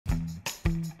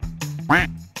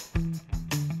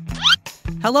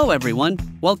Hello everyone,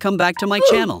 welcome back to my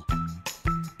channel.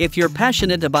 If you're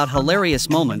passionate about hilarious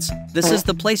moments, this is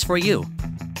the place for you.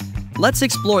 Let's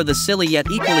explore the silly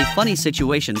yet equally funny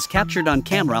situations captured on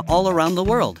camera all around the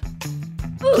world.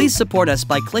 Please support us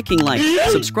by clicking like,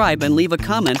 subscribe and leave a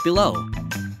comment below.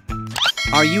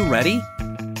 Are you ready?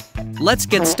 Let's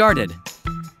get started.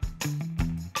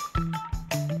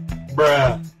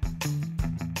 Bruh.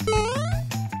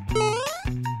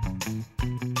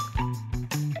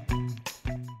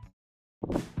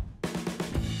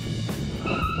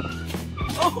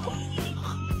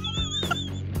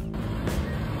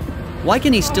 Why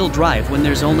can he still drive when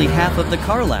there's only half of the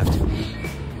car left?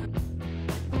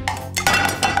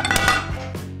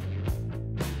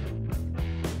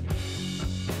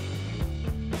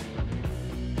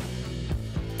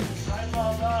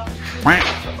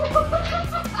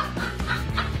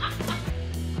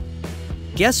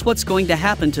 Guess what's going to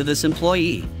happen to this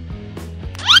employee?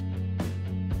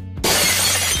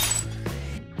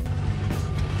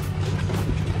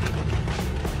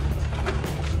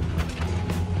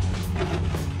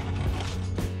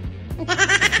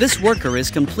 This worker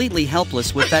is completely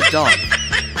helpless with that dog.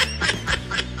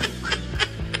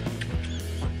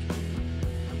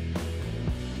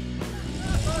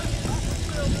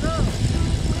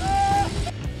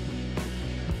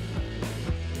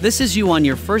 This is you on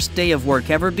your first day of work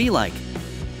ever be like.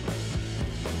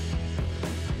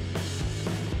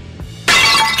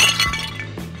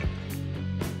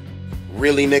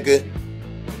 Really, nigga?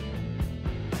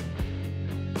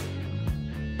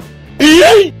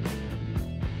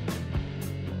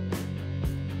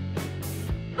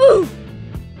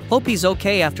 Hope he's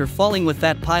okay after falling with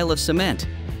that pile of cement.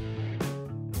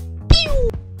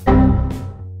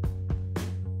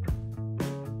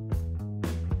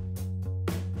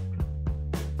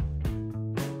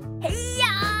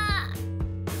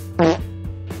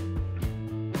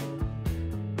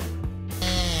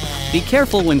 Be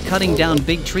careful when cutting down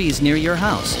big trees near your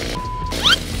house.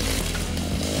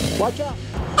 Watch out!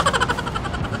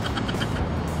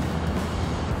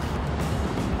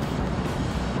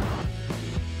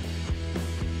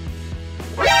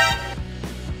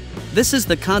 This is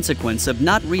the consequence of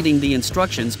not reading the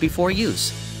instructions before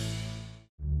use.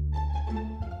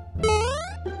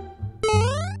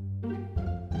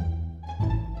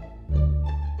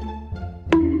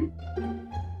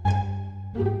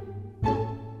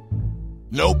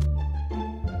 Nope.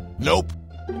 Nope.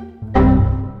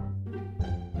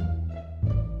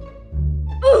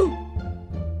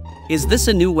 Is this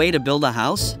a new way to build a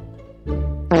house?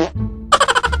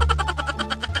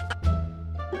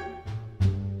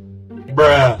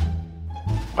 Bruh.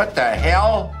 What the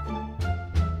hell?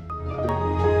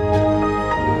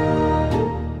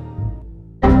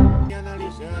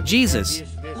 Jesus,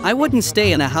 I wouldn't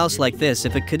stay in a house like this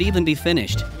if it could even be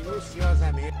finished.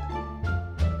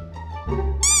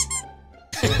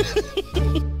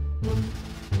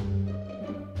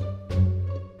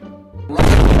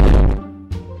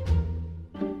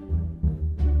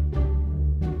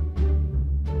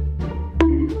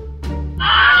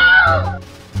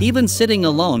 Even sitting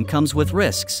alone comes with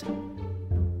risks.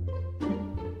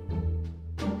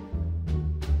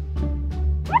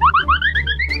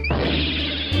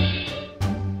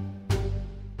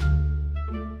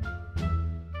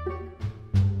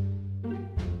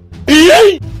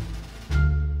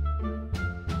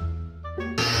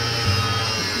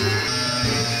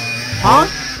 Huh?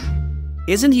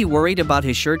 Isn't he worried about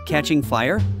his shirt catching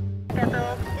fire?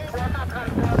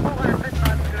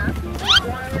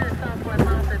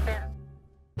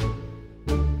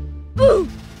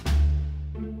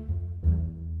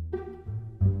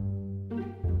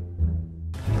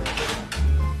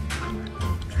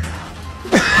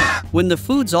 When the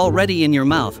food's already in your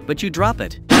mouth, but you drop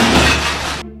it.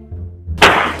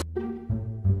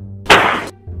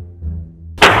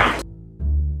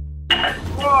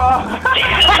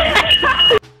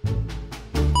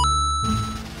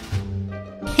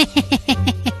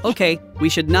 Okay, we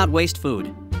should not waste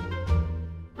food.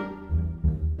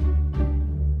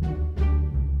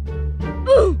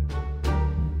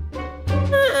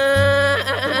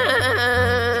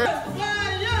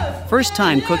 First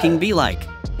time cooking be like.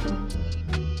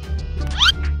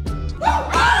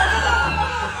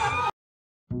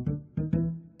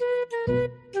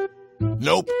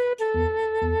 Nope.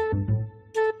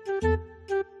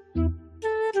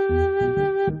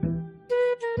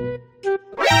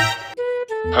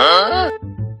 Huh?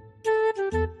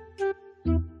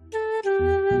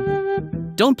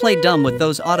 Don't play dumb with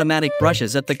those automatic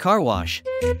brushes at the car wash.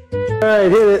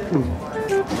 Alright, hit it.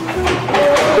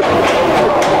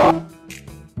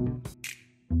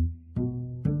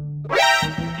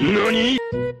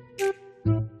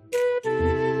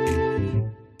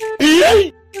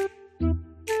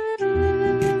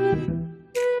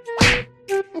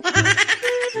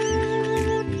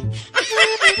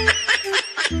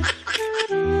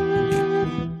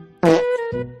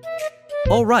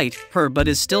 right, her butt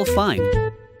is still fine.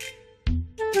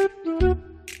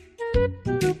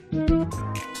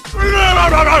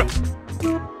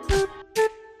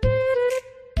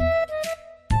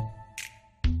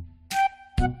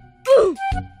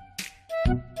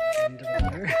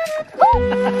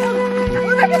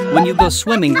 When you go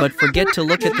swimming but forget to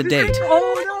look at the date.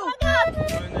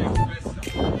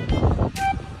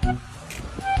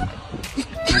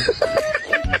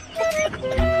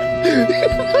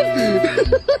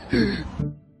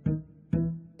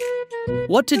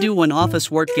 What to do when office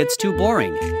work gets too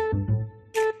boring?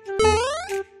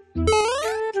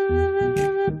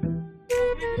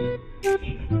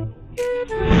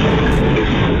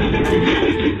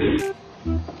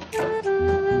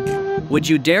 Would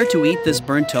you dare to eat this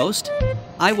burnt toast?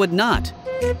 I would not.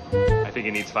 I think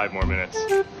it needs 5 more minutes.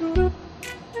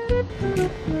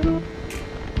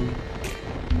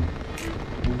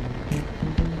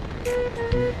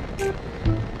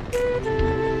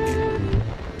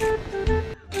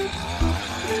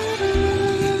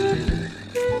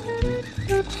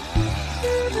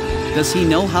 Does he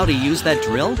know how to use that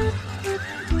drill?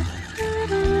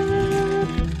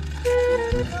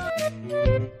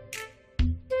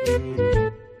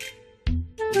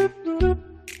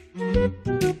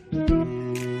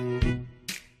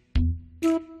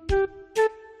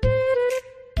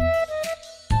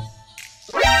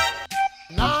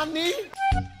 Nani?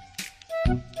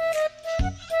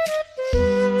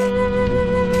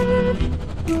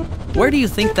 Where do you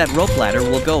think that rope ladder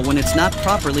will go when it's not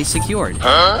properly secured?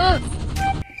 Huh?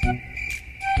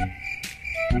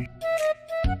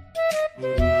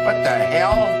 What the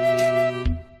hell?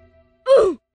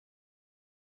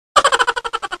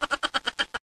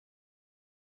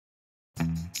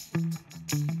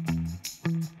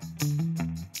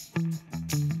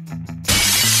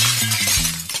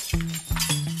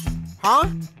 Huh?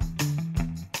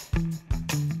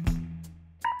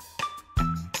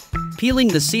 Peeling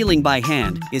the ceiling by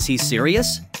hand, is he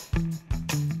serious?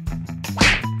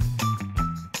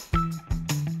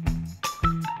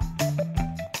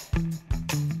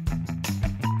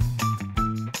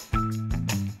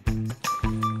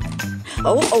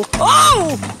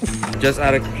 Oh! Just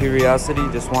out of curiosity,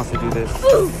 just wants to do this.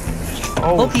 Oh,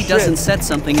 Hope he doesn't set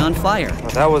something on fire. Well,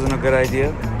 that wasn't a good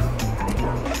idea.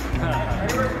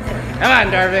 Come on,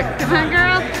 Darvik. Come on,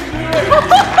 girl.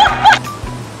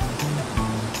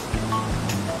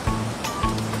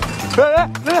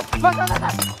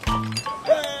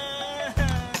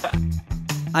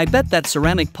 I bet that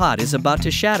ceramic pot is about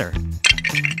to shatter.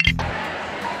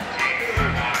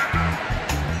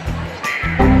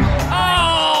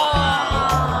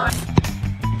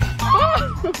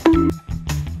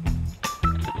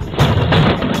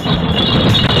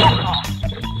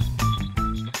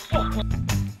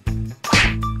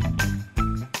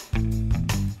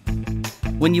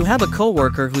 When you have a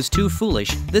coworker who's too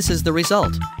foolish, this is the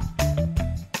result.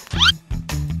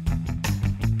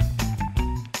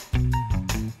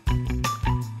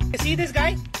 See this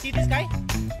guy? See this guy?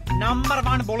 Number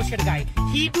one bullshit guy.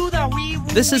 He do the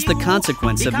This is the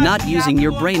consequence of not using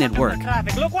your brain at work.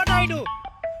 Look what I do.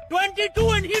 22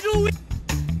 and he do.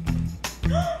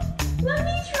 Let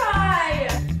me try.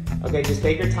 Okay, just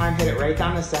take your time, hit it right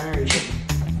down the center.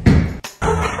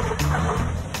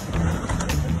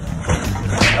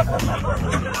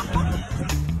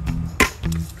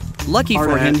 Lucky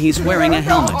for him, he's wearing a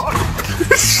helmet.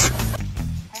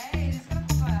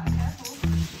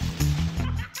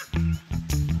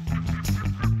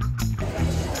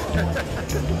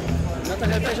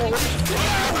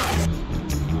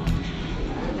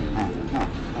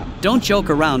 Don't joke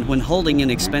around when holding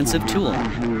an expensive tool. Watch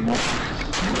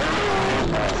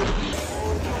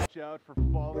out for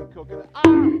falling coconut.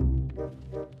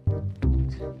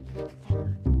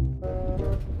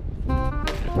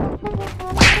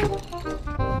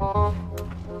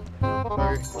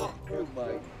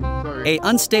 A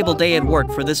unstable day at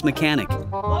work for this mechanic.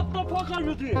 What the fuck are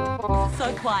you doing?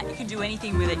 So quiet, you can do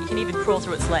anything with it. You can even crawl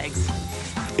through its legs.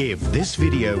 If this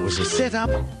video was a setup,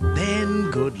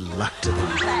 then good luck to them.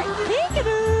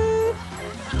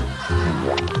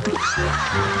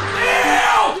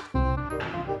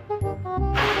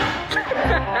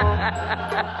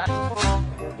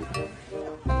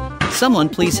 Someone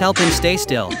please help him stay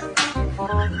still.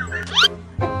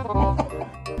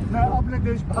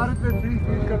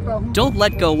 Don't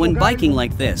let go when biking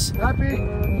like this.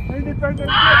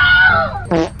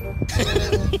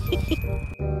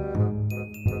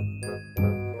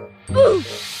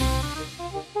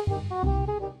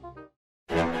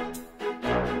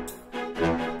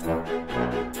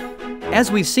 As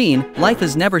we've seen, life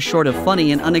is never short of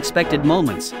funny and unexpected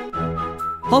moments.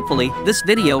 Hopefully, this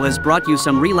video has brought you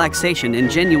some relaxation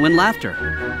and genuine laughter.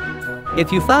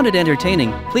 If you found it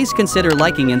entertaining, please consider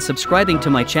liking and subscribing to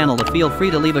my channel. Feel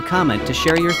free to leave a comment to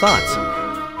share your thoughts.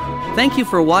 Thank you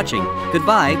for watching,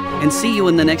 goodbye, and see you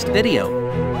in the next video.